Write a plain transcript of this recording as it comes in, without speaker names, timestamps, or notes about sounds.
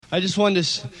I just wanted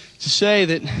to say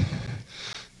that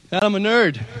I'm a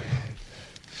nerd.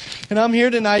 And I'm here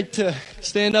tonight to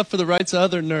stand up for the rights of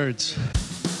other nerds.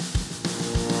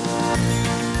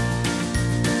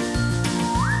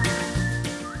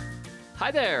 Hi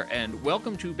there, and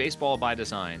welcome to Baseball by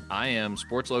Design. I am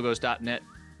SportsLogos.net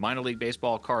minor league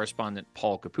baseball correspondent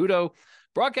Paul Caputo,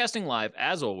 broadcasting live,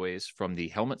 as always, from the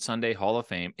Helmet Sunday Hall of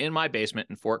Fame in my basement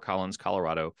in Fort Collins,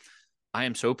 Colorado. I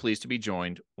am so pleased to be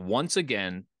joined once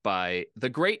again by the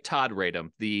great Todd Radom,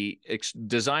 the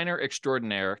designer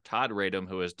extraordinaire Todd Radom,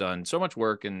 who has done so much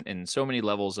work in so many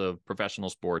levels of professional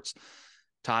sports.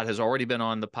 Todd has already been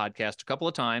on the podcast a couple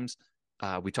of times.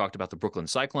 We talked about the Brooklyn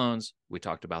Cyclones. We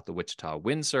talked about the Wichita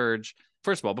Wind Surge.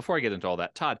 First of all, before I get into all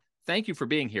that, Todd, thank you for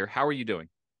being here. How are you doing?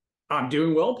 I'm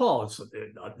doing well, Paul. It's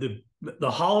the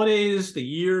holidays, the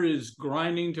year is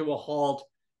grinding to a halt,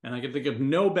 and I can think of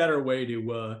no better way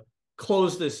to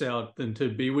close this out than to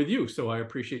be with you. So I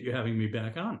appreciate you having me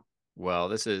back on.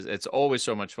 Well, it's always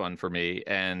so much fun for me.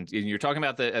 And you're talking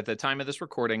about at the time of this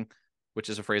recording, which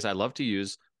is a phrase I love to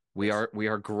use. We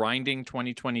are grinding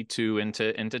 2022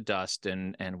 into dust,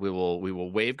 and we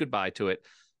will wave goodbye to it.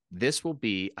 This will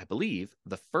be, I believe,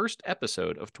 the first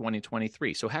episode of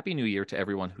 2023. So happy New Year to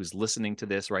everyone who's listening to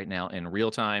this right now in real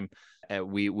time.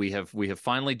 We have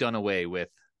finally done away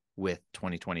with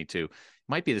 2022.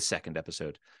 Might be the second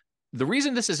episode. The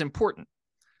reason this is important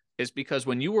is because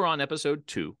when you were on episode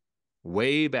 2,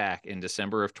 way back in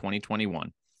December of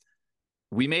 2021,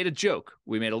 we made a joke.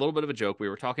 We made a little bit of a joke. We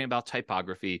were talking about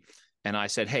typography, and I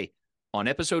said, hey, on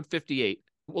episode 58,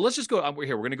 well, let's just go. We're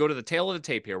here. We're going to go to the tail of the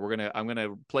tape here. I'm going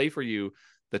to play for you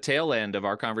the tail end of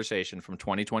our conversation from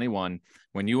 2021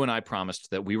 when you and I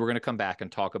promised that we were going to come back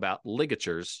and talk about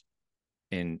ligatures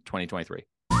in 2023.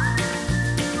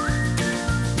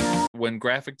 When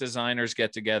graphic designers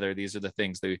get together, these are the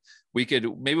things that we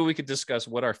could discuss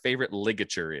what our favorite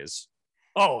ligature is.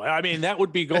 Oh, I mean, that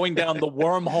would be going down the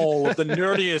wormhole of the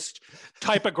nerdiest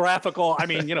typographical. I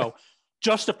mean,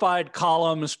 justified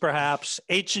columns, perhaps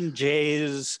H and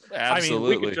J's. Absolutely. I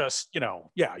mean, we could just,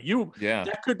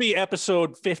 that could be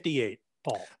episode 58,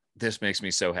 Paul. This makes me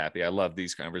so happy. I love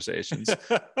these conversations.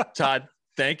 Todd,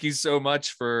 thank you so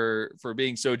much for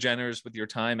being so generous with your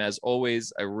time. As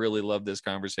always, I really love this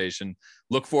conversation.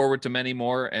 Look forward to many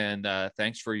more. And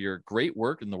thanks for your great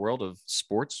work in the world of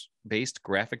sports-based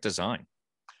graphic design.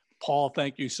 Paul,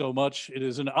 thank you so much. It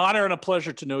is an honor and a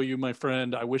pleasure to know you, my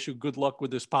friend. I wish you good luck with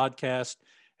this podcast.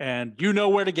 And you know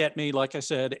where to get me. Like I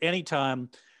said, anytime.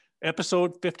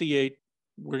 Episode 58,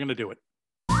 we're going to do it.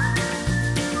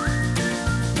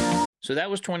 So that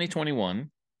was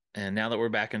 2021. And now that we're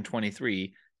back in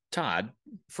 23, Todd,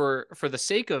 for the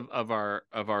sake of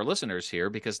our listeners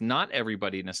here, because not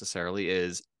everybody necessarily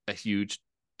is a huge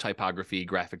typography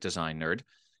graphic design nerd,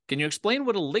 can you explain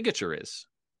what a ligature is?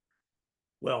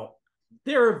 Well,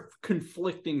 there are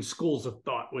conflicting schools of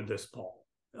thought with this, Paul.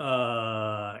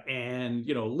 And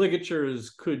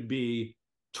ligatures could be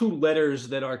two letters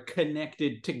that are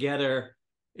connected together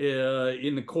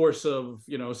in the course of,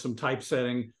 some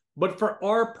typesetting. But for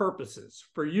our purposes,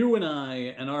 for you and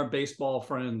I and our baseball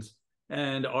friends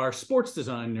and our sports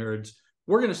design nerds,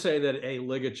 we're going to say that a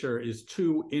ligature is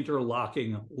two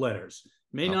interlocking letters.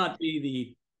 May not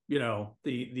be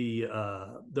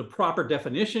the proper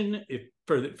definition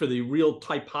for the real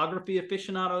typography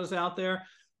aficionados out there,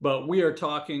 but we are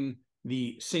talking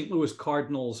the St. Louis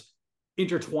Cardinals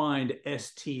intertwined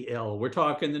STL. We're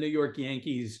talking the New York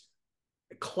Yankees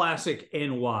classic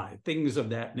NY, things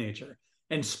of that nature.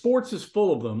 And sports is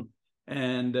full of them.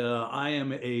 And I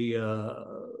am a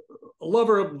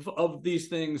lover of these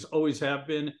things, always have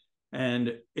been.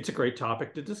 And it's a great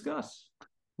topic to discuss.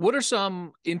 What are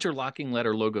some interlocking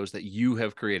letter logos that you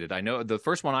have created? I know the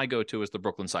first one I go to is the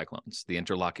Brooklyn Cyclones, the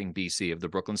interlocking BC of the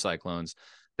Brooklyn Cyclones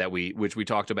which we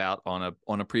talked about on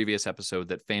a previous episode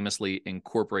that famously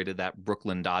incorporated that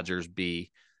Brooklyn Dodgers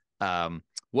B.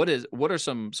 What are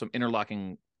some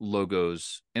interlocking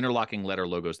letter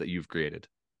logos that you've created?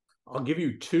 I'll give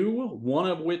you two, one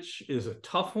of which is a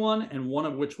tough one and one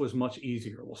of which was much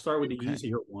easier. We'll start with the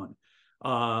easier one.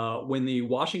 When the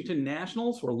Washington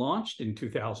Nationals were launched in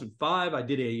 2005, I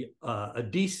did a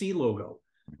DC logo,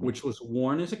 which was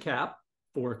worn as a cap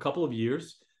for a couple of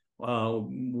years,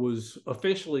 was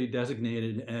officially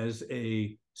designated as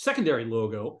a secondary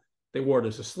logo. They wore it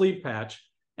as a sleeve patch,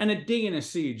 and a D and a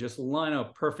C just line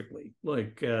up perfectly.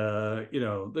 Like,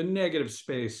 the negative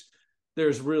space,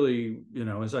 there's really,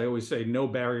 as I always say, no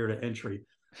barrier to entry.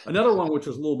 Another one, which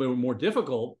was a little bit more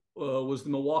difficult, was the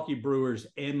Milwaukee Brewers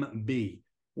MB,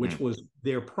 which was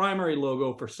their primary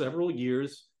logo for several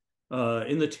years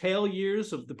in the tail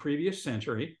years of the previous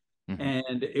century.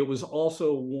 And it was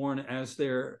also worn as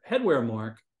their headwear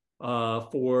mark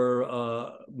for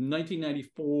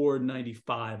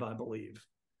 1994-95, I believe.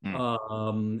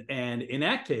 And in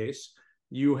that case,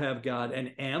 you have got an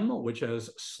M, which has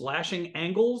slashing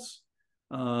angles,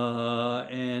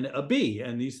 and a B,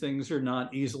 and these things are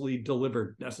not easily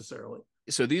delivered necessarily.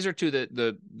 So these are two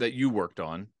that you worked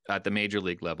on at the major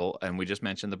league level, and we just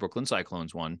mentioned the Brooklyn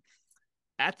Cyclones one.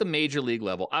 At the major league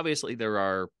level, obviously there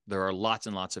are lots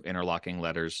and lots of interlocking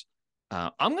letters.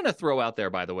 I'm going to throw out there,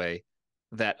 by the way,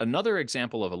 that another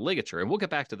example of a ligature, and we'll get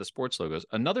back to the sports logos.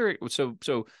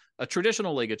 So a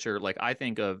traditional ligature, like I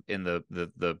think of in the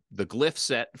glyph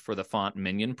set for the font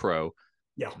Minion Pro.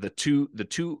 Yeah. The two,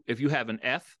 if you have an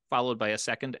F followed by a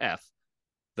second F,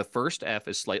 the first F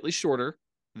is slightly shorter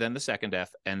than the second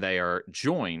F, and they are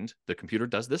joined. The computer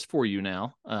does this for you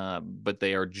now, but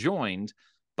they are joined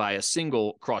by a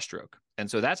single cross stroke. And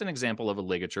so that's an example of a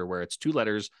ligature where it's two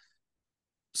letters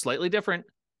slightly different,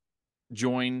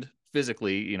 joined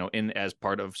physically, in as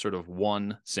part of sort of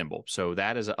one symbol. So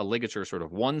that is a ligature, sort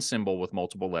of one symbol with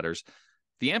multiple letters.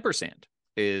 The ampersand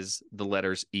is the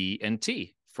letters E and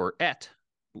T for et,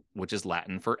 which is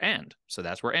Latin for and. So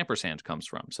that's where ampersand comes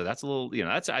from. So that's a little,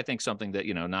 that's, I think, something that,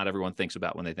 not everyone thinks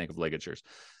about when they think of ligatures.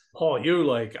 Paul,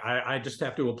 I just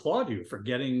have to applaud you for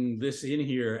getting this in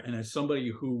here. And as somebody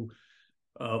who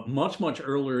much, much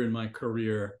earlier in my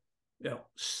career,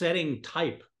 setting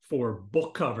type for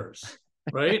book covers,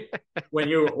 right? When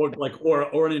you're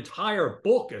or an entire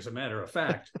book, as a matter of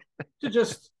fact, to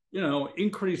just,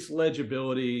 increase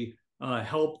legibility,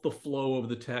 help the flow of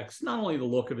the text, not only the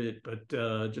look of it, but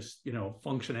just,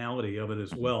 functionality of it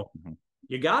as well.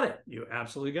 You got it. You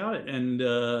absolutely got it. And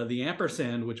the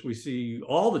ampersand, which we see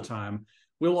all the time,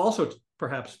 will also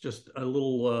perhaps just a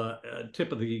little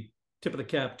tip of the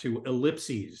cap to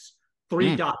ellipses,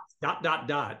 three dots, dot, dot,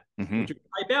 dot. Which you can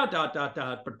type out dot, dot,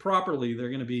 dot, but properly they're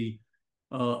going to be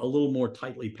a little more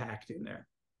tightly packed in there.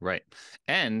 Right.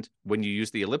 And when you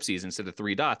use the ellipses instead of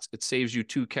three dots, it saves you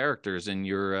two characters in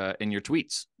your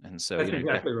tweets. And so that's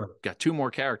exactly right. Got two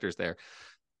more characters there.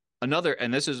 Another,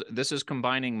 and this is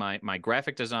combining my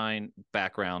graphic design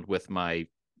background with my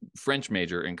French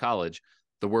major in college.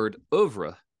 The word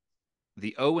oeuvre,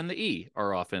 the O and the E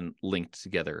are often linked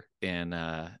together and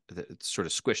sort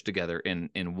of squished together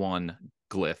in one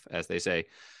glyph, as they say,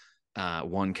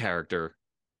 one character.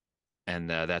 And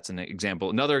that's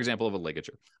another example of a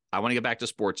ligature. I want to get back to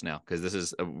sports now because this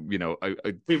is,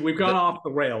 we've gone off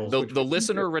the rails. The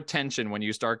listener retention when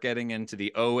you start getting into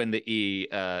the O and the E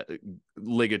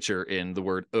ligature in the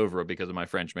word oeuvre because of my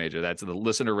French major. That's the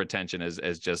listener retention has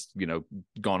just,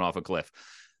 gone off a cliff.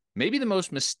 Maybe the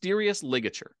most mysterious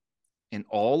ligature in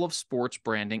all of sports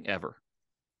branding ever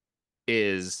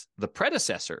is the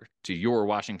predecessor to your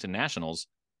Washington Nationals,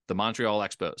 the Montreal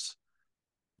Expos.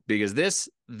 Because the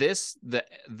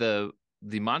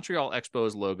Montreal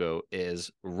Expos logo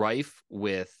is rife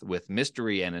with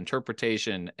mystery and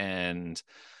interpretation, and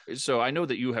so I know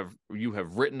that you have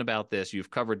written about this,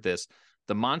 you've covered this.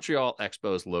 The Montreal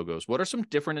Expos logos. What are some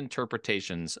different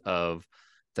interpretations of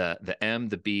the M,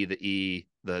 the B, the E,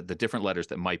 the different letters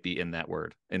that might be in that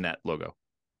word, in that logo?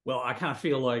 Well, I kind of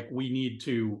feel like we need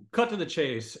to cut to the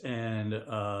chase and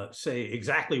say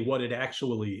exactly what it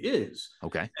actually is.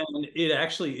 Okay. And it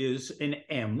actually is an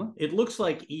M. It looks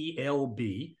like ELB,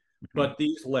 but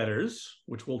these letters,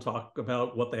 which we'll talk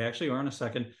about what they actually are in a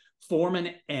second, form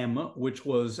an M, which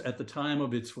was at the time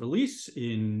of its release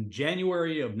in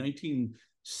January of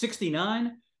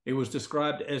 1969. It was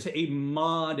described as a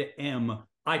mod M,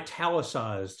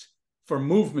 italicized for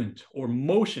movement or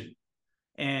motion.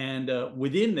 And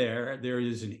within there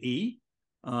is an E,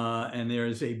 and there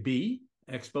is a B,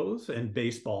 Expos, and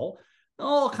baseball.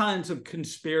 All kinds of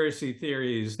conspiracy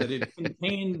theories that it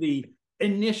contained the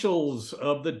initials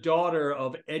of the daughter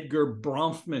of Edgar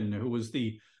Bronfman, who was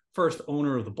the first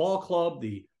owner of the ball club,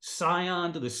 the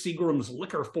scion to the Seagram's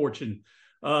liquor fortune.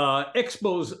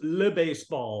 Expos Le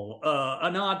Baseball, a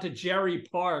nod to Jerry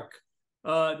Park.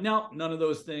 No, none of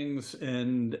those things.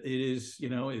 And it is,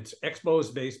 it's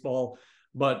Expos Baseball.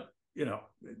 But,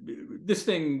 this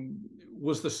thing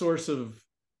was the source of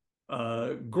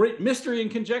great mystery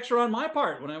and conjecture on my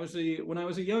part when I was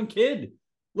a young kid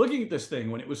looking at this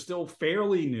thing when it was still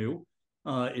fairly new.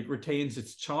 It retains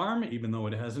its charm, even though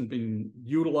it hasn't been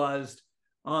utilized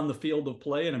on the field of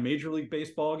play in a Major League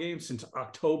Baseball game since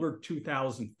October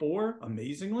 2004,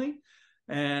 amazingly.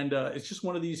 And it's just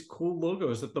one of these cool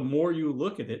logos that the more you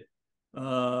look at it,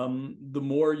 the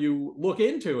more you look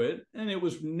into it, and it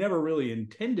was never really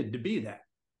intended to be that.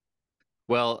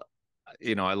 Well,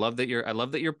 I love that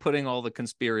you're putting all the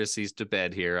conspiracies to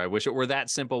bed here. I wish it were that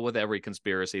simple with every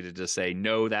conspiracy to just say,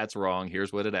 no, that's wrong.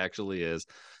 Here's what it actually is.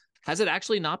 Has it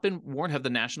actually not been worn? Have the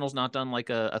Nationals not done like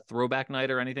a throwback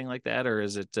night or anything like that? Or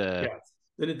is it? Yes.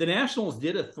 The Nationals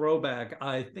did a throwback.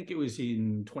 I think it was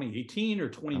in 2018 or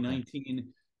 2019. Okay.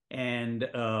 And,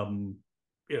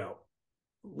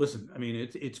 listen, I mean,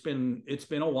 it's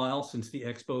been a while since the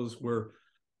Expos were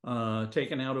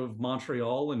taken out of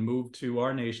Montreal and moved to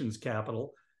our nation's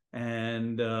capital.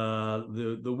 And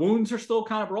the wounds are still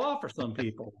kind of raw for some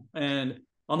people. And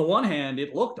on the one hand,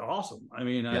 it looked awesome. I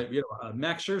mean,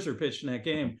 Max Scherzer pitched in that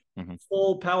game,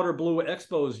 full powder blue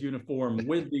Expos uniform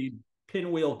with the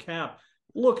pinwheel cap.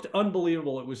 Looked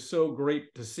unbelievable. It was so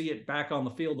great to see it back on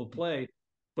the field of play.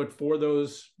 But for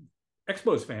those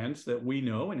Expos fans that we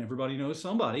know, and everybody knows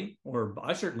somebody, or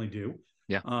I certainly do,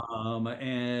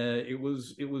 and it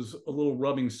was a little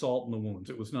rubbing salt in the wounds.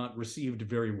 It was not received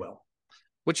very well.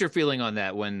 What's your feeling on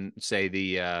that when, say,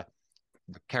 the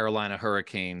Carolina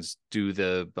Hurricanes do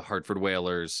the Hartford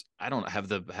Whalers? I don't have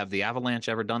the Avalanche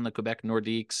ever done the Quebec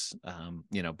Nordiques?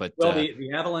 But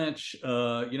the Avalanche,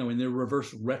 in their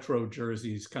reverse retro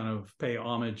jerseys, kind of pay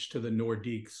homage to the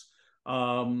Nordiques.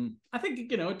 I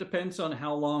think it depends on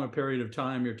how long a period of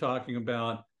time you're talking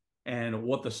about and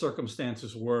what the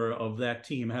circumstances were of that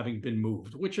team having been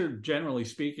moved, which are generally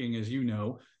speaking, as you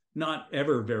know, not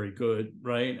ever very good,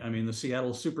 right? I mean, the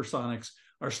Seattle Supersonics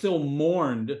are still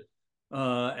mourned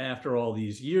after all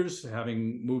these years,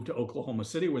 having moved to Oklahoma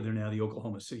City, where they're now the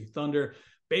Oklahoma City Thunder.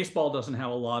 Baseball doesn't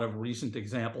have a lot of recent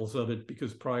examples of it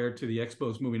because prior to the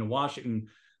Expos moving to Washington,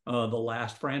 the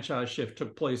last franchise shift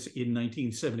took place in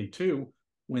 1972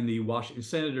 when the Washington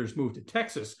Senators moved to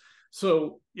Texas.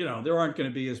 So, there aren't going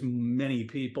to be as many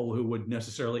people who would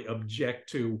necessarily object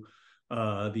to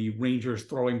the Rangers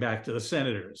throwing back to the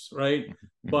Senators, right?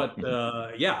 But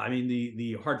I mean,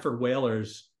 the Hartford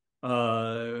Whalers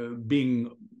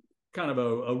being kind of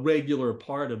a regular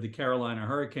part of the Carolina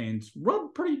Hurricanes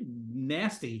rubbed pretty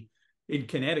nasty in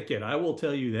Connecticut. I will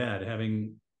tell you that,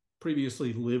 having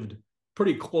previously lived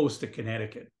pretty close to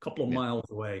Connecticut, a couple of miles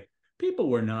away, people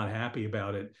were not happy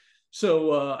about it.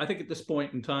 So I think at this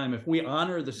point in time, if we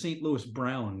honor the St. Louis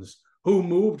Browns, who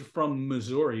moved from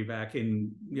Missouri back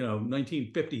in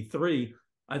 1953,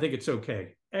 I think it's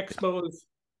okay. Expos,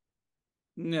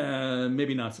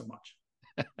 maybe not so much.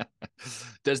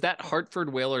 Does that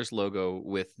Hartford Whalers logo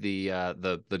with the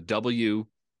W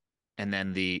and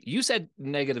then you said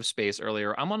negative space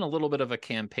earlier. I'm on a little bit of a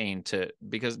campaign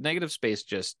because negative space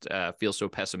just feels so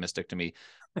pessimistic to me.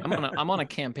 I'm on a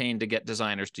campaign to get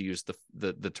designers to use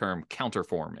the term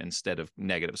counterform instead of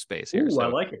negative space here. Ooh, so, I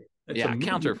like it.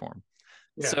 Counterform.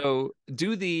 Yeah. So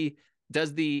does the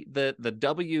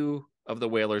W of the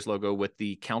Whalers logo with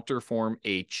the counterform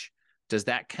H, does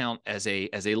that count as a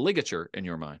ligature in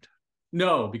your mind?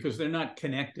 No, because they're not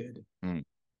connected.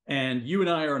 And you and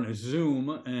I are on a Zoom,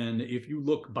 and if you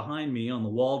look behind me on the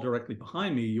wall directly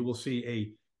behind me, you will see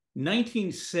a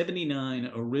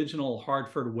 1979 original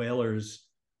Hartford Whalers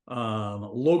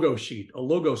logo sheet, a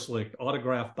logo slick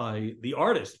autographed by the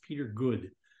artist Peter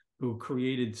Good, who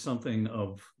created something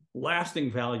of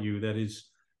lasting value that is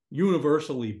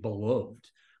universally beloved.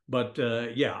 But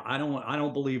I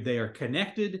don't believe they are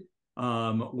connected.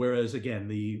 Whereas again,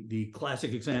 the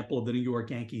classic example of the New York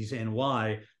Yankees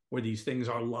NY, where these things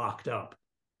are locked up,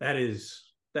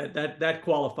 that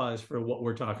qualifies for what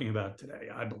we're talking about today,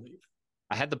 I believe.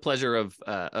 I had the pleasure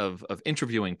of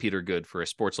interviewing Peter Good for a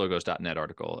sportslogos.net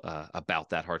article about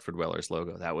that Hartford Whalers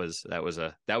logo. That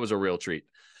was a real treat.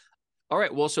 All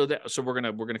right, well, so we're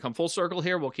gonna come full circle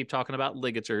here. We'll keep talking about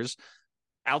ligatures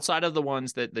outside of the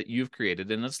ones that you've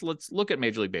created, and let's look at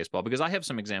Major League Baseball, because I have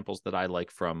some examples that I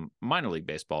like from minor league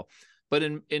baseball. But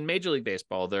in Major League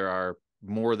Baseball, there are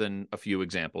more than a few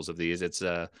examples of these. It's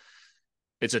a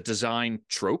design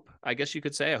trope, I guess you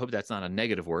could say. I hope that's not a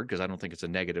negative word, because I don't think it's a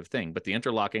negative thing. But the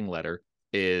interlocking letter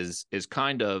is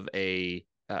kind of a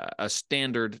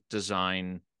standard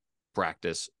design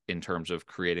practice in terms of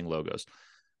creating logos.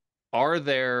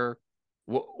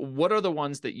 What are the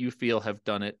ones that you feel have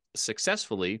done it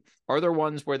successfully? Are there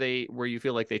ones where you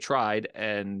feel like they tried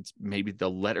and maybe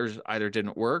the letters either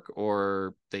didn't work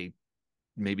or they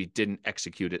maybe didn't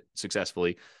execute it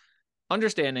successfully?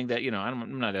 Understanding that,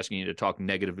 I'm not asking you to talk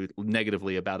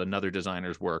negatively about another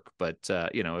designer's work, but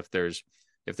if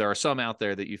there are some out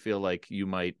there that you feel like you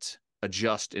might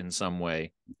adjust in some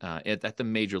way at the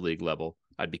major league level,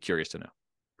 I'd be curious to know.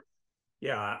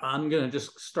 Yeah, I'm going to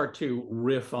just start to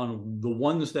riff on the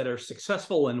ones that are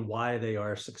successful and why they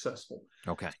are successful.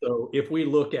 Okay. So if we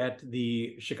look at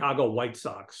the Chicago White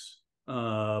Sox,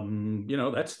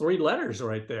 that's three letters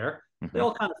right there. They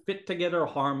all kind of fit together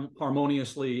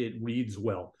harmoniously. It reads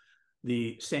well.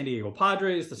 The San Diego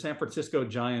Padres, the San Francisco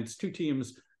Giants, two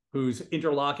teams whose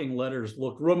interlocking letters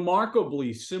look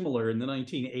remarkably similar in the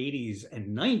 1980s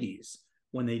and 90s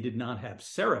when they did not have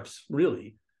serifs,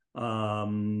 really.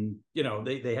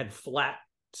 They had flat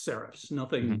serifs,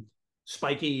 nothing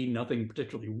spiky, nothing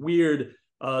particularly weird.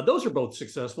 Those are both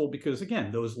successful because,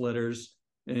 again, those letters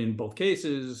in both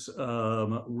cases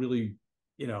really,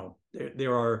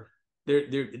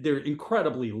 they're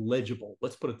incredibly legible.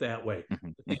 Let's put it that way.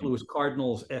 The St. Louis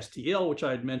Cardinals STL, which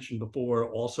I had mentioned before,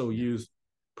 also used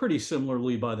pretty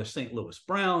similarly by the St. Louis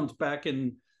Browns back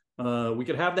in. We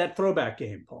could have that throwback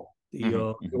game, Paul.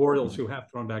 The Orioles who have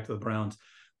thrown back to the Browns.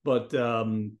 But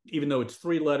even though it's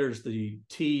three letters, the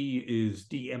T is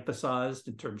de-emphasized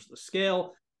in terms of the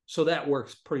scale. So that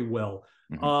works pretty well.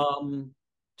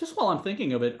 Just while I'm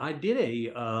thinking of it, I did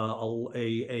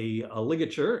a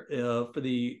ligature for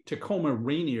the Tacoma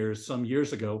Rainiers some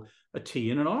years ago, a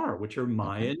T and an R, which are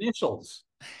my initials.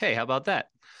 Hey, how about that?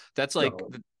 That's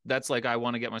like I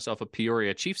want to get myself a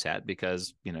Peoria Chiefs hat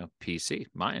because, PC,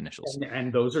 my initials.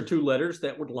 And those are two letters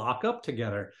that would lock up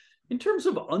together. In terms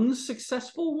of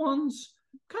unsuccessful ones,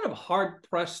 kind of hard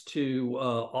pressed to,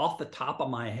 off the top of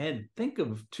my head, think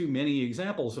of too many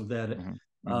examples of that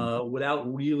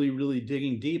without really, really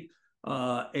digging deep.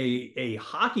 A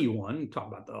hockey one, talk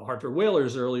about the Hartford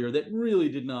Whalers earlier, that really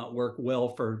did not work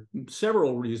well for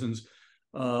several reasons,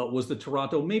 was the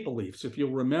Toronto Maple Leafs. If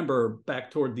you'll remember,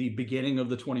 back toward the beginning of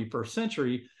the 21st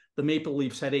century, the Maple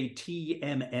Leafs had a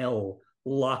TML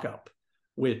lockup,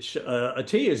 which a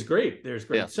T is great. There's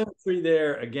great symmetry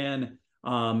there. Again,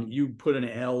 you put an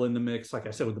L in the mix, like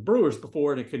I said with the Brewers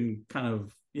before, and it can kind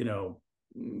of,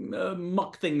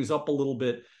 muck things up a little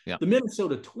bit. Yeah. The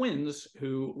Minnesota Twins,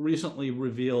 who recently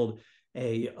revealed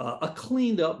a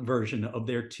cleaned up version of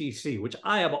their TC, which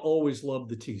I have always loved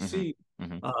the TC.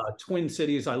 Twin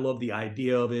Cities, I love the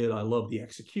idea of it. I love the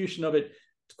execution of it.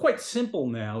 It's quite simple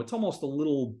now. It's almost a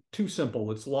little too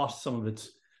simple. It's lost some of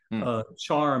its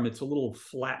charm. It's a little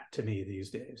flat to me these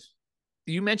days.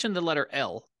 You mentioned the letter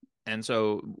L. And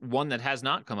so one that has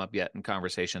not come up yet in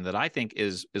conversation that I think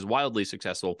is wildly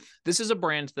successful. This is a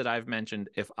brand that I've mentioned.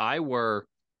 If I were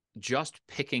just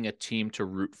picking a team to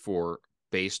root for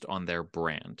based on their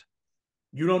brand.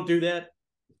 You don't do that?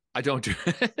 I don't do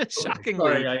shockingly.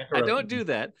 Sorry, I don't do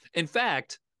that. In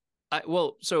fact,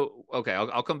 I'll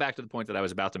come back to the point that I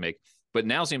was about to make, but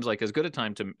now seems like as good a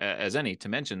time as any to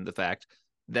mention the fact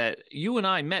that you and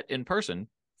I met in person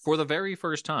for the very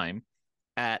first time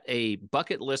at a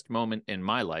bucket list moment in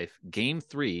my life, Game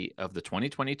 3 of the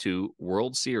 2022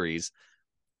 World Series,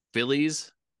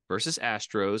 Phillies versus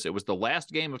Astros. It was the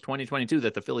last game of 2022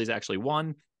 that the Phillies actually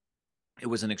won. It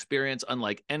was an experience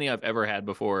unlike any I've ever had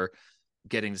before,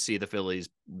 getting to see the Phillies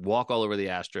walk all over the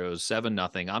Astros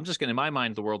 7-0. I'm just going to, in my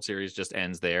mind, the World Series just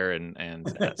ends there.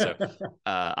 So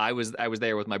I was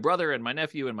there with my brother and my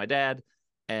nephew and my dad.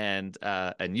 And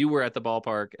you were at the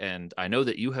ballpark, and I know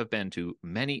that you have been to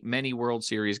many World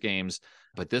Series games,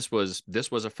 but this was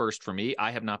a first for me.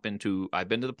 I've been to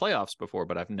the playoffs before,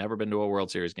 but I've never been to a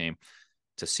World Series game.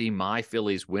 To see my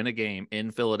Phillies win a game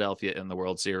in Philadelphia in the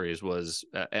World Series was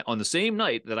on the same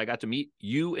night that I got to meet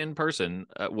you in person.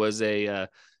 Was a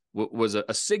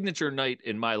signature night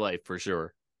in my life for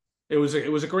sure. It was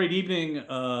a great evening.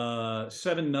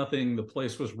 7-0. The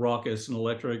place was raucous and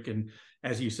electric, and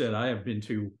as you said, I have been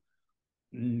to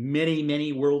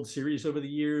many World Series over the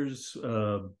years,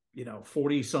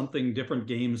 40-something different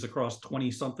games across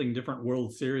 20-something different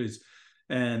World Series.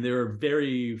 And there are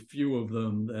very few of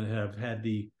them that have had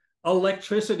the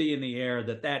electricity in the air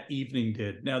that evening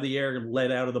did. Now, the air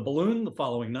let out of the balloon the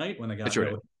following night when I got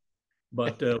there.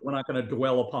 But we're not going to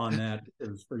dwell upon that,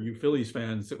 because for you Phillies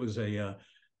fans, it was like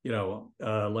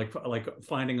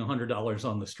finding $100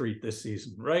 on the street this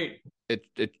season, right?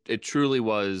 It truly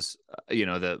was,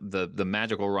 the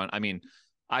magical run. I mean,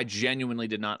 I genuinely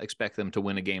did not expect them to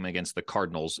win a game against the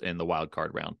Cardinals in the wild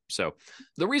card round. So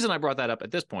the reason I brought that up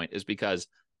at this point is because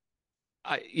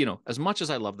as much as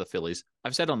I love the Phillies,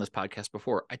 I've said on this podcast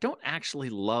before, I don't actually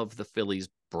love the Phillies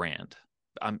brand.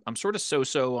 I'm sort of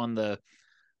so on the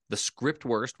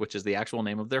Scriptwurst, which is the actual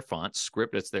name of their font.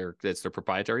 Script, it's their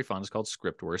proprietary font. It's called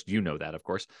Scriptwurst. You know that, of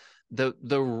course.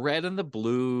 The red and the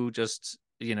blue just,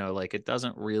 it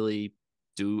doesn't really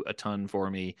do a ton for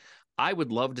me. I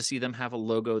would love to see them have a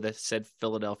logo that said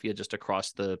Philadelphia just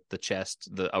across the chest,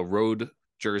 a road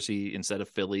jersey instead of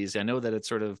Phillies. I know that it's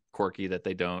sort of quirky that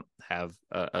they don't have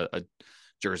a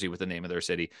jersey with the name of their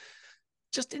city.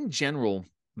 Just in general,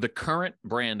 the current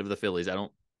brand of the Phillies, I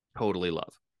don't totally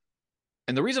love.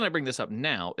 And the reason I bring this up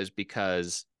now is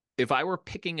because if I were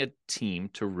picking a team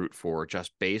to root for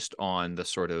just based on the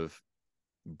sort of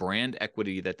brand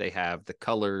equity that they have, the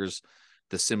colors,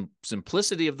 the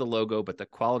simplicity of the logo, but the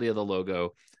quality of the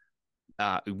logo.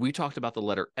 We talked about the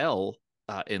letter L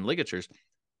in ligatures.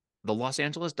 The Los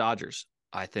Angeles Dodgers,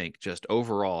 I think, just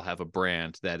overall have a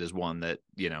brand that is one that,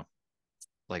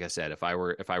 like I said, if I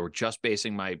were just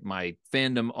basing my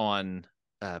fandom on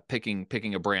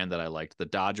picking a brand that I liked, the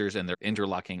Dodgers and their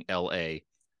Interlocking LA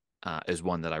is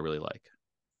one that I really like.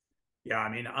 Yeah, I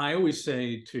mean, I always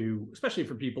say especially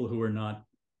for people who are not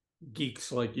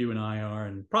geeks like you and I are,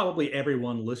 and probably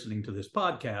everyone listening to this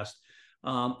podcast,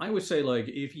 I would say, like,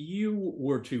 if you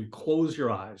were to close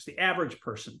your eyes, the average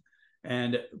person,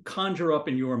 and conjure up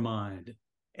in your mind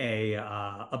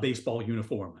a baseball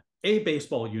uniform,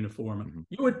 Mm-hmm.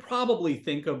 you would probably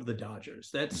think of the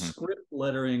Dodgers. That script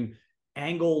lettering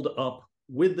angled up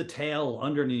with the tail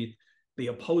underneath, the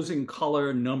opposing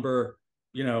color number,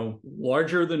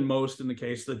 larger than most in the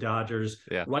case of the Dodgers,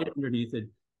 right underneath it.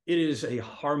 It is a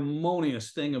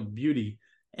harmonious thing of beauty.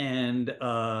 And,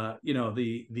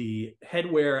 the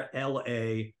headwear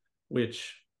LA,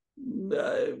 which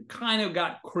kind of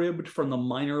got cribbed from the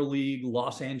minor league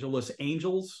Los Angeles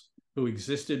Angels, who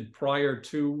existed prior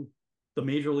to the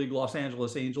Major League Los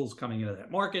Angeles Angels coming into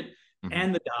that market,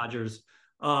 and the Dodgers.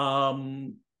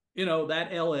 That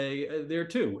LA there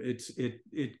too.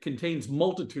 It contains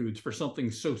multitudes for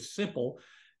something so simple,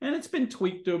 and it's been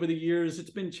tweaked over the years. It's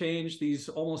been changed, these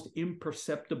almost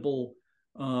imperceptible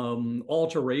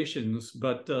alterations,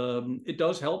 but it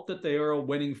does help that they are a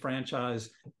winning franchise,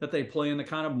 that they play in the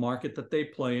kind of market that they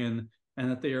play in, and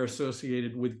that they are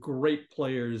associated with great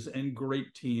players and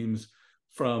great teams,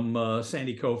 from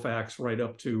Sandy Koufax right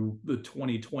up to the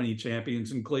 2020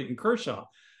 champions and Clayton Kershaw.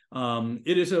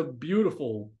 It is a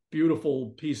beautiful, beautiful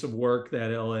piece of work,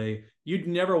 that LA. You'd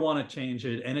never want to change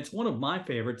it, and it's one of my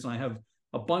favorites. And I have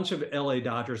a bunch of LA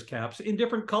Dodgers caps in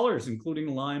different colors,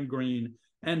 including lime green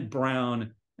and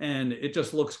brown, and it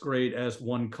just looks great as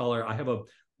one color. I have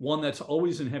one that's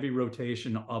always in heavy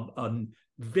rotation, a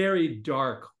very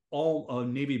dark, all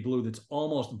navy blue that's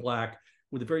almost black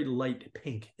with a very light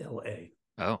pink LA.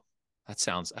 Oh, that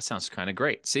sounds kind of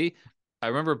great. See, I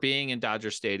remember being in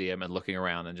Dodger Stadium and looking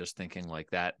around and just thinking,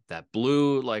 like, that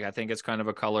blue, like, I think it's kind of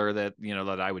a color that,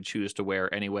 that I would choose to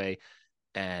wear anyway.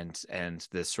 And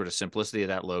this sort of simplicity of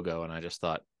that logo. And I just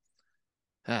thought,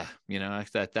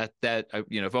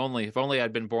 if only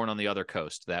I'd been born on the other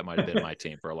coast, that might have been my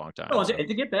team for a long time. Oh, so. And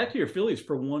to get back to your Phillies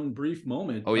for one brief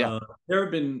moment. Oh, yeah. There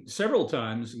have been several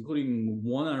times, including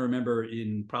one I remember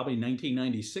in probably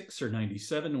 1996 or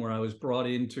 97, where I was brought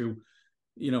into,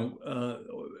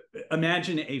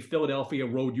 imagine a Philadelphia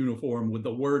road uniform with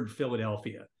the word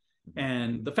Philadelphia.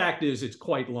 And the fact is, it's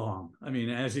quite long. I mean,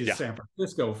 as is San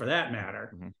Francisco for that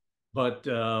matter. But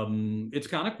it's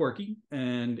kind of quirky,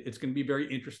 and it's going to be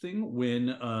very interesting when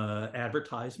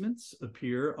advertisements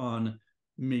appear on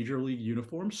Major League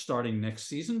uniforms starting next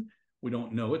season. We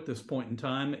don't know at this point in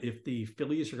time if the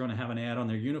Phillies are going to have an ad on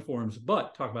their uniforms,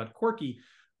 but talk about quirky,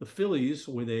 the Phillies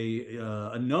with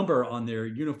a number on their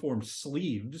uniform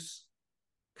sleeves,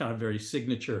 kind of very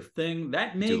signature thing.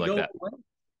 That may go away.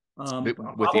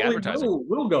 With the advertising.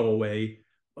 Will go away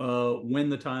when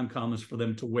the time comes for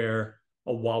them to wear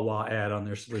a Wawa ad on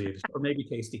their sleeves, or maybe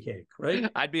Tasty Cake, right?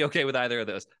 I'd be okay with either of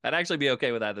those. I'd actually be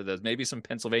okay with either of those. Maybe some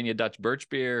Pennsylvania Dutch birch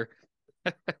beer.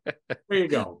 There you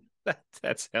go.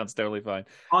 That sounds totally fine.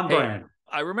 On brand.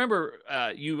 I remember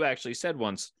you actually said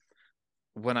once,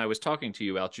 when I was talking to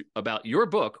you about your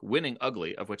book, Winning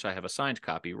Ugly, of which I have a signed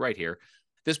copy right here.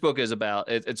 This book is about,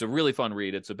 it's a really fun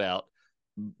read. It's about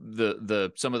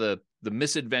some of the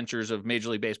misadventures of Major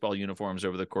League Baseball uniforms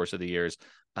over the course of the years.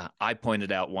 I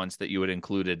pointed out once that you had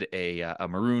included a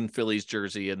maroon Phillies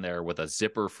jersey in there with a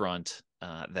zipper front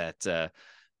that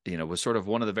was sort of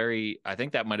one of the I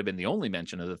think that might have been the only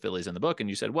mention of the Phillies in the book. And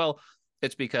you said, well,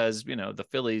 it's because, the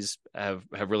Phillies have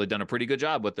really done a pretty good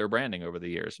job with their branding over the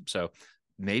years. So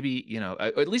maybe,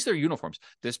 at least their uniforms,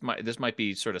 this might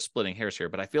be sort of splitting hairs here,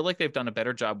 but I feel like they've done a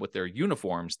better job with their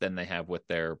uniforms than they have with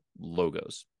their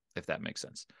logos, if that makes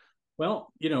sense.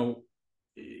 Well,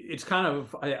 it's kind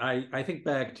of, I think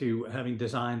back to having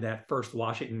designed that first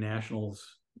Washington Nationals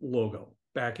logo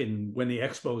back in when the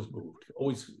Expos moved.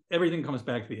 Always, everything comes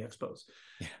back to the Expos.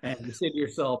 Yeah. And you say to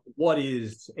yourself, what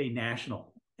is a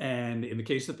national? And in the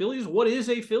case of the Phillies, what is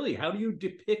a Philly? How do you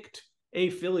depict a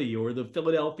Philly or the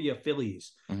Philadelphia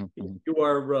Phillies? Mm-hmm. If you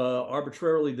are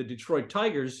arbitrarily the Detroit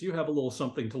Tigers, you have a little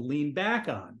something to lean back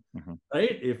on,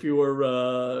 right? If you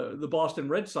are the Boston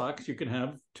Red Sox, you can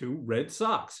have two Red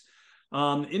Sox.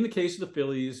 In the case of the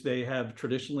Phillies, they have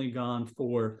traditionally gone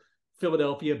for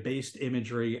Philadelphia-based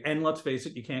imagery. And let's face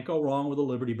it, you can't go wrong with a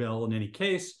Liberty Bell in any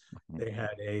case. They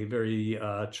had a very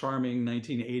charming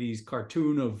 1980s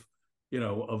cartoon of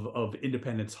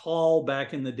Independence Hall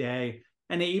back in the day.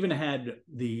 And they even had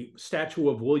the statue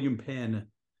of William Penn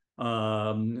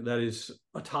that is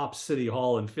atop City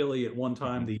Hall in Philly at one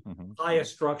time, the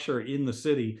highest structure in the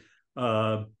city,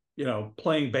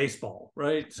 playing baseball,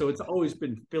 right? So it's always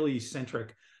been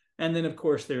Philly-centric. And then, of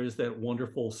course, there's that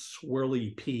wonderful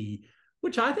swirly P,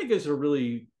 which I think is a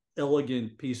really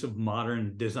elegant piece of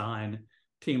modern design.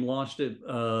 Team launched it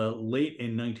late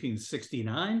in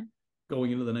 1969,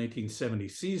 going into the 1970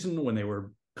 season when they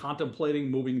were contemplating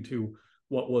moving to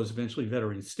what was eventually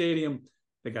Veterans Stadium.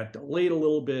 They got delayed a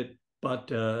little bit, but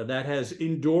that has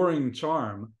enduring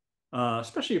charm,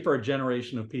 especially for a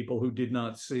generation of people who did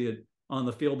not see it on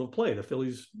the field of play. The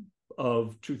Phillies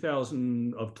of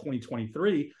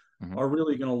 2023 are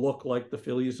really going to look like the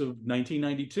Phillies of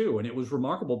 1992. And it was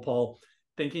remarkable, Paul,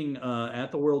 thinking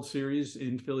at the World Series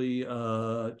in Philly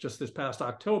just this past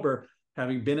October,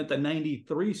 having been at the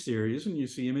 93 series, and you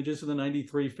see images of the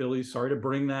 93 Phillies. Sorry to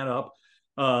bring that up.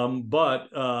 But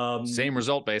same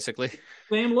result, basically.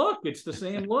 Same look. It's the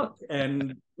same look.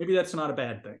 And maybe that's not a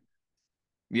bad thing.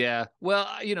 Yeah. Well,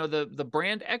 the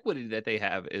brand equity that they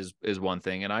have is one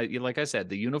thing. And like I said,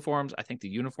 the uniforms, I think the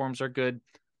uniforms are good.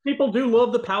 People do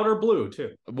love the powder blue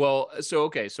too. Well,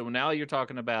 so now you're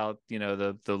talking about,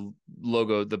 the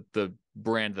logo, the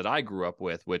brand that I grew up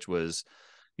with, which was,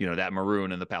 that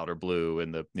maroon and the powder blue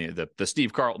and the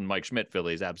Steve Carlton, Mike Schmidt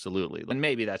Phillies. Absolutely. And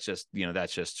maybe that's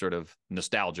just sort of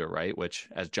nostalgia, right? Which,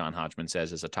 as John Hodgman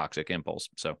says, is a toxic impulse.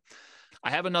 So I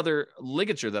have another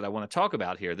ligature that I want to talk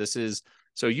about here. This is,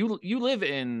 so you live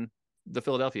in the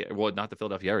Philadelphia, well, not the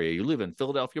Philadelphia area. You live in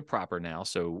Philadelphia proper now.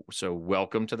 So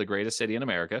welcome to the greatest city in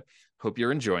America. Hope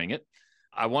you're enjoying it.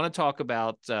 I want to talk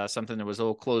about something that was a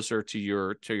little closer to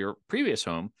your previous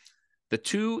home, the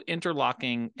two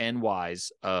interlocking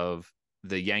NYs of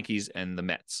the Yankees and the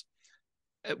Mets.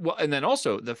 Well, and then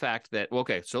also the fact that,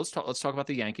 so let's talk about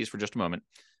the Yankees for just a moment.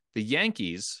 The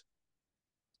Yankees,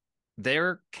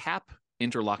 their cap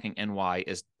interlocking NY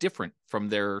is different from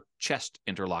their chest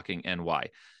interlocking NY.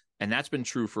 And that's been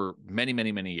true for many,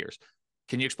 many, many years.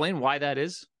 Can you explain why that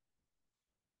is?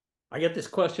 I get this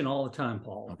question all the time,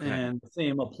 Paul. Okay. And the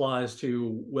same applies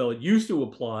to, it used to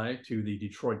apply to the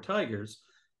Detroit Tigers.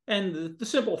 And the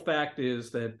simple fact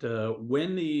is that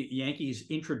when the Yankees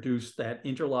introduced that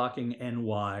interlocking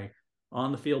NY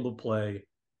on the field of play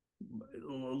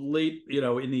late,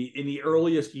 in the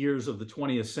earliest years of the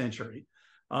 20th century,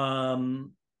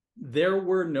 there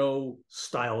were no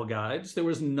style guides. There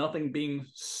was nothing being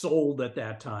sold at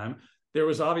that time. There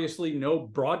was obviously no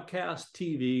broadcast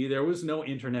TV. There was no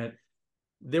internet.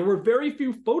 There were very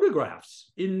few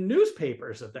photographs in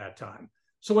newspapers at that time.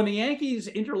 So when the Yankees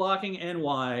interlocking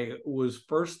NY was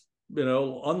first,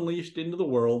 unleashed into the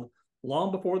world,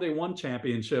 long before they won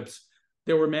championships,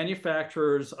 there were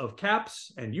manufacturers of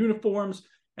caps and uniforms,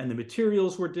 and the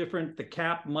materials were different. The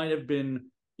cap might have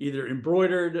been either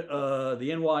embroidered,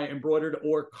 the NY embroidered,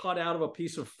 or cut out of a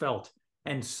piece of felt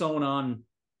and sewn on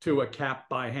to a cap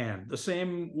by hand. The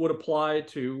same would apply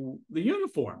to the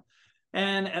uniform.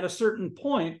 And at a certain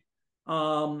point,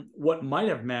 what might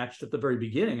have matched at the very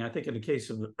beginning, I think in the case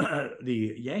of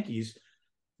the Yankees,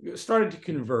 started to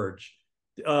converge.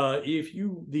 The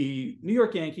New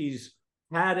York Yankees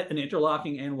had an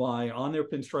interlocking NY on their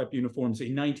pinstripe uniforms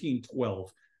in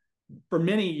 1912. For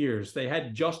many years, they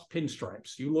had just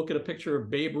pinstripes. You look at a picture of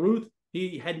Babe Ruth,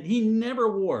 he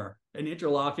never wore an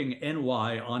interlocking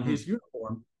NY on his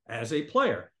uniform as a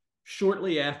player.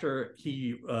 Shortly after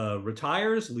he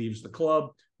retires, leaves the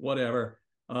club, whatever,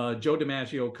 Joe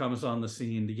DiMaggio comes on the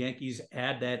scene. The Yankees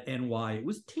add that NY. It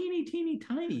was teeny, teeny,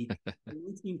 tiny in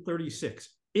 1936.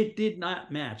 It did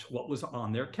not match what was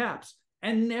on their caps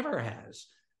and never has.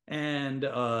 And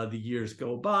the years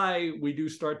go by. We do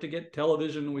start to get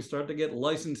television. We start to get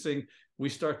licensing. We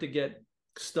start to get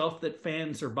stuff that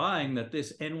fans are buying that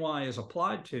this NY is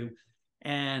applied to.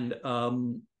 And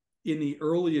in the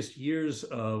earliest years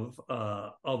of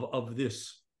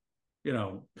this,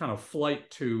 kind of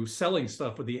flight to selling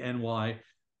stuff with the NY,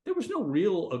 there was no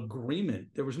real agreement.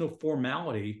 There was no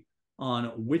formality on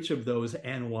which of those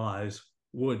NYs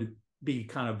would be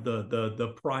kind of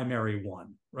the primary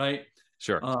one, right?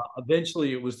 Sure.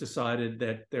 Eventually, it was decided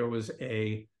that there was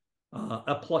a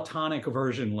platonic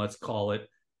version, let's call it,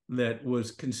 that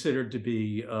was considered to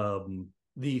be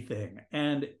the thing.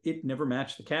 And it never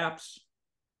matched the caps.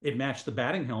 It matched the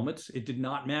batting helmets. It did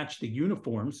not match the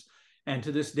uniforms. And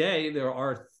to this day, there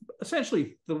are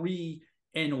essentially three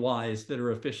NYs that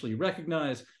are officially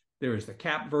recognized. There is the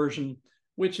cap version,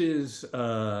 which is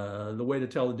the way to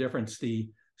tell the difference. The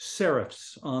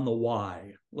serifs on the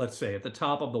Y, let's say at the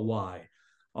top of the Y,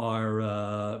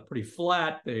 are pretty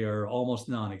flat. They are almost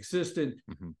non-existent.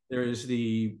 There is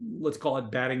the, let's call it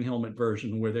batting helmet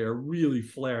version, where they're really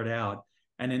flared out.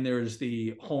 And then there's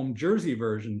the home jersey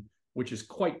version, which is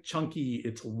quite chunky.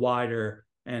 It's wider,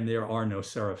 and there are no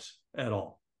serifs at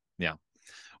all. Yeah.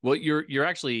 Well, you're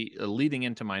actually leading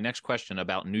into my next question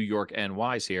about New York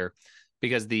NYs here,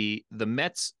 because the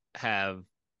Mets have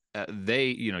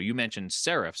you mentioned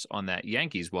serifs on that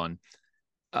Yankees one.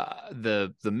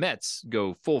 The Mets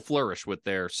go full flourish with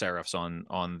their serifs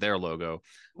on their logo.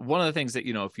 One of the things that,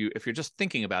 if you're just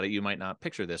thinking about it, you might not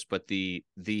picture this, but the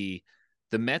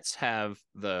Mets have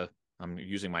I'm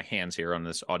using my hands here on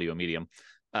this audio medium.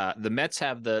 The Mets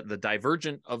have the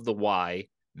divergent of the Y.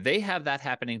 They have that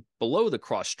happening below the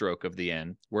cross stroke of the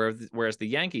N, whereas the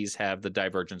Yankees have the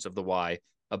divergence of the Y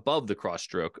above the cross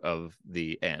stroke of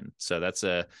the N. So that's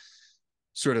a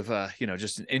sort of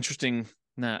just an interesting.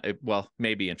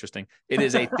 Maybe interesting. It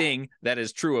is a thing that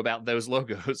is true about those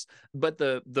logos. But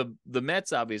the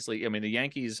Mets, obviously, the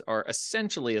Yankees are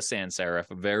essentially a sans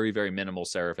serif, a very, very minimal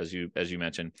serif, as you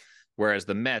mentioned, whereas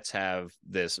the Mets have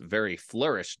this very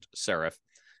flourished serif.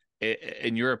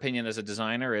 In your opinion, as a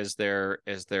designer, is there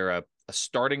a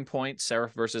starting point,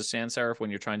 serif versus sans serif,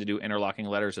 when you're trying to do interlocking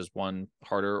letters? Is one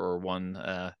harder or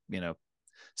one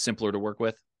simpler to work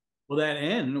with? Well, that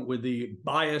N with the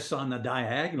bias on the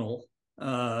diagonal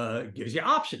gives you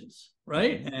options,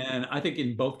 right? And I think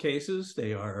in both cases,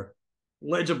 they are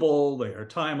legible, they are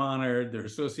time honored, they're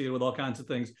associated with all kinds of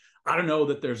things. I don't know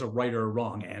that there's a right or a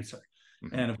wrong answer.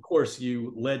 And of course,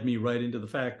 you led me right into the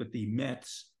fact that the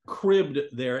Mets cribbed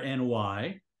their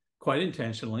NY quite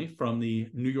intentionally from the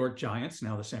New York Giants,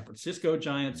 now the San Francisco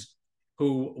Giants,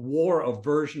 who wore a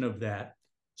version of that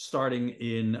starting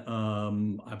in,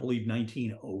 I believe,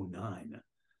 1909.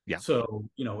 Yeah. So,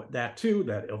 that too,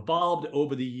 that evolved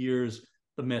over the years.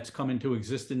 The Mets come into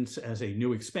existence as a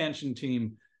new expansion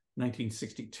team,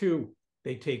 1962.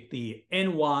 They take the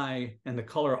NY and the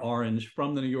color orange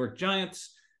from the New York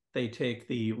Giants. They take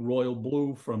the royal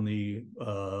blue from the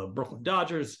Brooklyn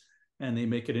Dodgers, and they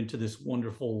make it into this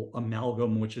wonderful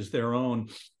amalgam, which is their own.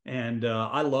 And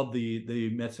I love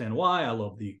the Mets NY. I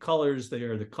love the colors. They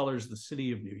are the colors of the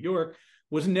city of New York.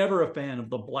 Was never a fan of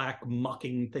the black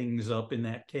mucking things up in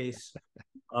that case,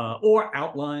 or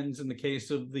outlines in the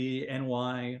case of the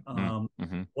NY.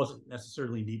 Wasn't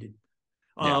necessarily needed.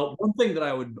 One thing that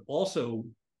I would also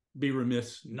be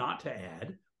remiss not to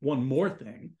add, one more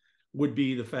thing, would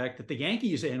be the fact that the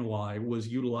Yankees NY was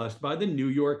utilized by the New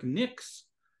York Knicks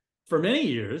for many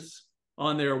years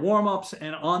on their warm-ups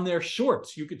and on their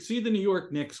shorts. You could see the New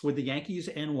York Knicks with the Yankees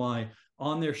NY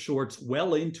on their shorts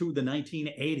well into the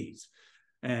 1980s.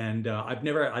 And I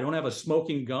don't have a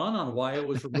smoking gun on why it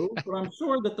was removed, but I'm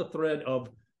sure that the thread of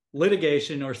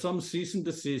litigation or some cease and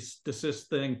desist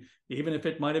thing, even if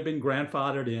it might have been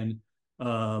grandfathered in,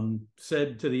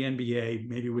 said to the NBA,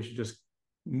 maybe we should just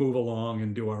move along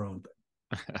and do our own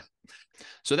thing.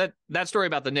 So that story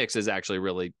about the Knicks is actually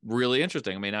really, really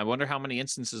interesting. I wonder how many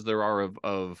instances there are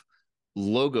of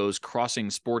logos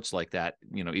crossing sports like that,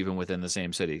 even within the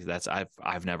same city. I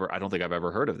don't think I've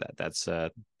ever heard of that. That's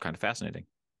kind of fascinating.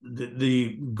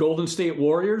 The Golden State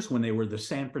Warriors, when they were the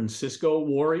San Francisco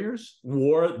Warriors,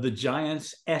 wore the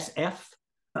Giants SF,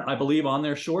 I believe, on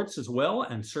their shorts as well,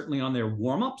 and certainly on their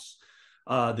warm-ups.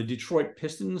 The Detroit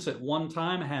Pistons at one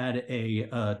time had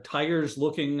a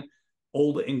Tigers-looking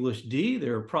Old English D.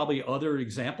 There are probably other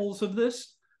examples of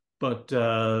this, but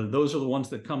those are the ones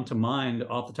that come to mind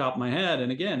off the top of my head.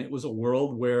 And again, it was a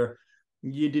world where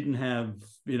you didn't have,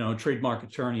 trademark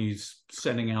attorneys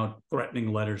sending out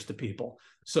threatening letters to people.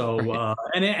 So,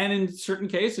 and in certain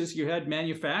cases, you had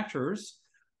manufacturers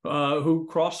who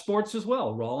crossed sports as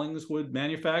well. Rawlings would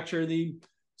manufacture the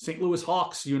St. Louis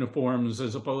Hawks uniforms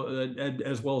as well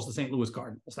as the St. Louis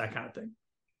Cardinals, that kind of thing.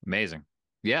 Amazing.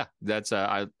 Yeah, that's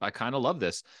I kind of love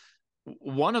this.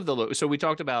 One of the so we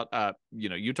talked about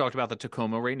you talked about the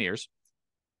Tacoma Rainiers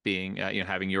being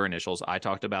having your initials. I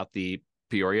talked about the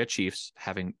Peoria Chiefs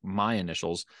having my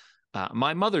initials,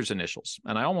 my mother's initials,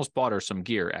 and I almost bought her some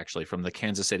gear actually from the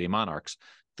Kansas City Monarchs.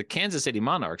 The Kansas City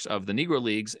Monarchs of the Negro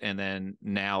Leagues and then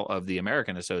now of the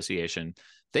American Association,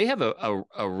 they have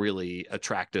a really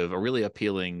attractive, a really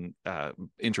appealing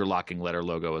interlocking letter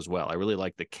logo as well. I really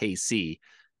like the KC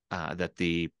that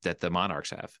the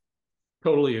Monarchs have.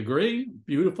 Totally agree.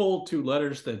 Beautiful two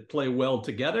letters that play well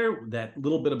together. That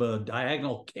little bit of a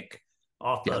diagonal kick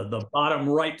off the bottom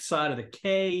right side of the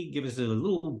K gives it a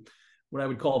little, what I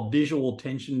would call visual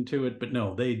tension to it. But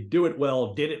no, they do it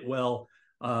well, did it well.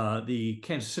 The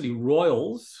Kansas City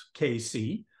Royals,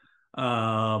 KC,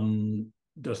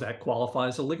 does that qualify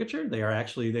as a ligature? They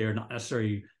are not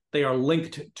necessarily, they are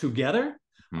linked together.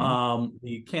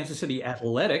 The Kansas City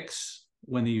Athletics,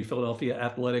 when the Philadelphia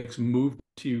Athletics moved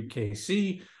to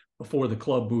KC before the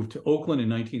club moved to Oakland in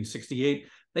 1968,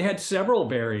 they had several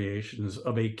variations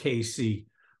of a KC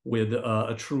with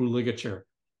a true ligature,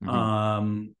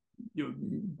 all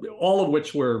of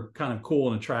which were kind of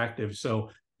cool and attractive. So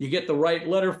you get the right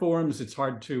letter forms, it's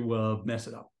hard to mess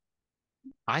it up.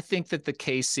 I think that the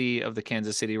KC of the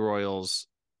Kansas City Royals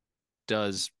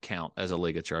does count as a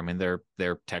ligature. I mean, they're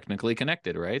technically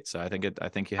connected, right? So I think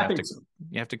you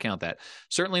have to count that.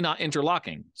 Certainly not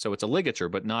interlocking. So it's a ligature,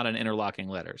 but not an interlocking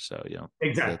letter. So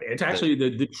exactly. It's actually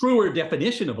the truer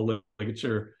definition of a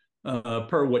ligature,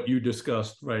 per what you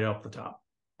discussed right off the top.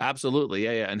 Absolutely.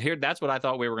 Yeah. And that's what I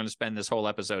thought we were going to spend this whole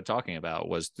episode talking about,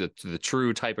 was the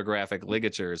true typographic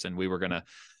ligatures. And we were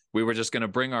just going to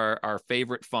bring our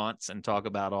favorite fonts and talk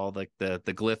about all the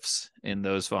glyphs in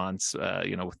those fonts,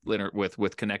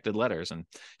 with connected letters. And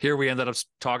here we ended up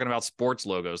talking about sports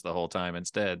logos the whole time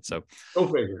instead. So,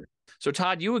 So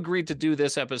Todd, you agreed to do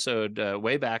this episode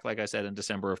way back, like I said, in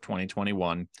December of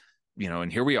 2021,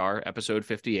 and here we are, episode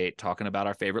 58, talking about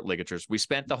our favorite ligatures. We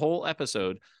spent the whole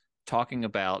episode talking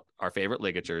about our favorite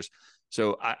ligatures.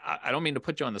 So I don't mean to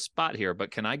put you on the spot here,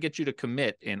 but can I get you to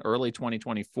commit in early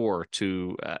 2024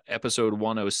 to episode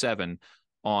 107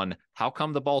 on how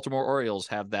come the Baltimore Orioles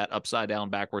have that upside down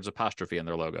backwards apostrophe in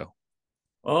their logo?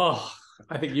 Oh,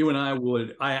 I think you and I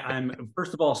would. I'm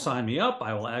first of all, sign me up.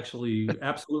 I will actually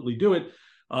absolutely do it.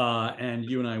 And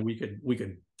you and I, we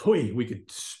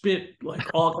could spit like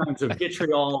all kinds of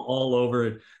vitriol all over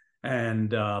it.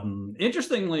 And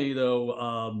interestingly,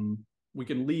 though, we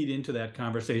can lead into that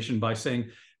conversation by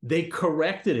saying they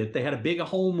corrected it. They had a big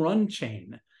home run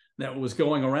chain that was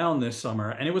going around this summer,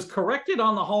 and it was corrected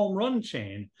on the home run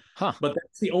chain. But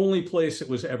that's the only place it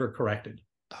was ever corrected.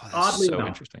 Oh, that's oddly so enough.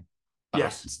 Interesting.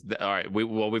 Yes. All right.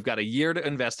 We've got a year to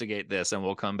investigate this, and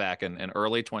we'll come back in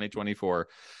early 2024.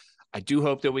 I do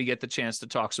hope that we get the chance to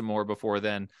talk some more before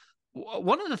then.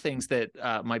 One of the things that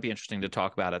might be interesting to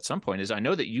talk about at some point is I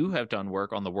know that you have done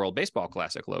work on the World Baseball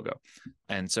Classic logo.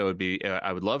 And so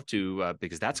I would love to,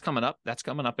 because that's coming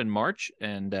up in March,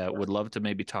 and would love to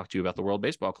maybe talk to you about the World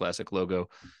Baseball Classic logo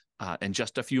in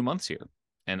just a few months here.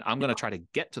 And I'm going to try to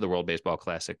get to the World Baseball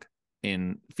Classic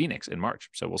in Phoenix in March.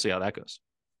 So we'll see how that goes.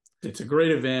 It's a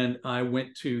great event. I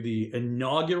went to the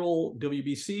inaugural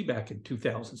WBC back in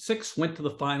 2006, went to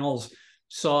the finals,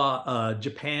 saw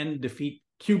Japan defeat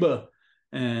Cuba,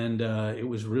 and it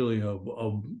was really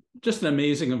just an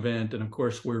amazing event. And of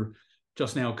course, we're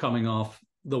just now coming off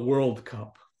the World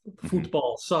Cup,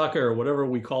 football, soccer, whatever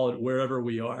we call it, wherever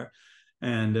we are.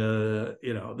 And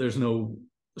there's no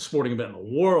sporting event in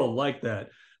the world like that.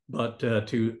 But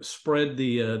to spread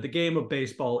the game of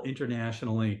baseball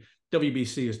internationally,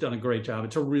 WBC has done a great job.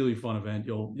 It's a really fun event.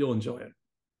 You'll enjoy it.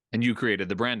 And you created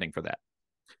the branding for that.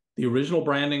 The original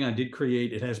branding I did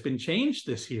create. It has been changed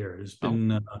this year. It's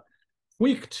been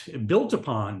tweaked, built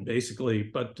upon, basically.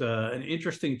 But an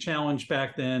interesting challenge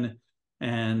back then,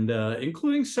 and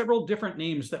including several different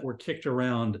names that were kicked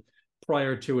around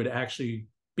prior to it actually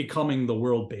becoming the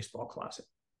World Baseball Classic.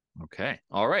 Okay.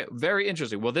 All right. Very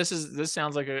interesting. Well, this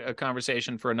sounds like a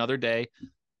conversation for another day.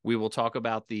 We will talk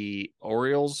about the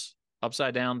Orioles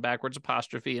upside down backwards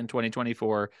apostrophe in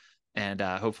 2024. And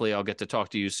hopefully I'll get to talk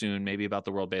to you soon, maybe about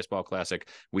the World Baseball Classic.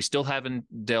 We still haven't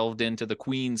delved into the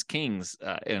Queens Kings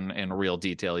in real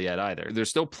detail yet either. There's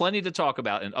still plenty to talk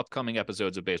about in upcoming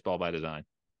episodes of Baseball by Design.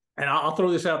 And I'll throw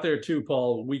this out there too,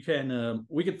 Paul. We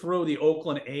could throw the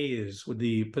Oakland A's with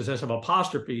the possessive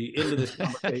apostrophe into this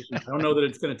conversation. I don't know that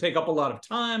it's going to take up a lot of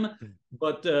time,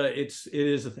 but it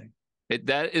is a thing.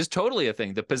 That is totally a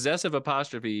thing. The possessive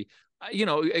apostrophe,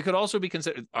 it could also be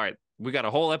considered. All right, we got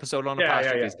a whole episode on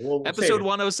apostrophes. Yeah. We'll episode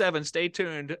 107. Stay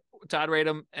tuned. Todd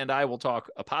Radom and I will talk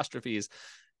apostrophes.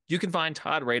 You can find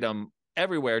Todd Radom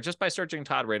everywhere just by searching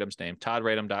Todd Radom's name,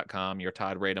 toddradom.com. You're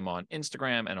Todd Radom on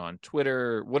Instagram and on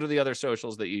Twitter. What are the other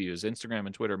socials that you use? Instagram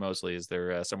and Twitter mostly. Is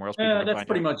there somewhere else? That's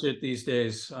pretty much it these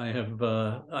days. I have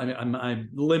I'm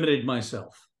limited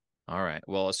myself. All right.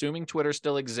 Well, assuming Twitter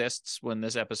still exists when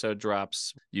this episode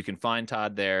drops, you can find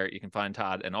Todd there. You can find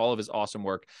Todd and all of his awesome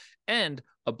work, and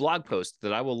a blog post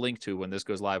that I will link to when this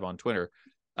goes live on Twitter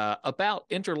about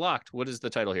Interlocked. What is the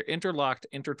title here? Interlocked,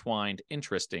 Intertwined,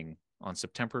 Interesting. On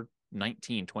September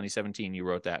 19, 2017, you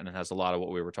wrote that, and it has a lot of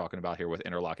what we were talking about here with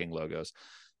interlocking logos.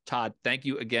 Todd, thank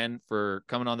you again for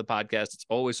coming on the podcast. It's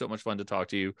always so much fun to talk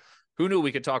to you. Who knew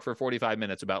we could talk for 45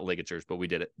 minutes about ligatures, but we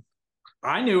did it.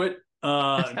 I knew it.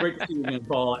 Great to see you again,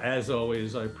 Paul. As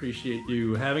always, I appreciate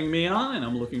you having me on, and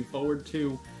I'm looking forward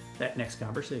to that next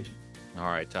conversation. All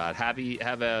right, Todd. Have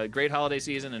a great holiday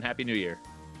season and Happy New Year.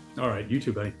 All right, you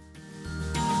too, buddy.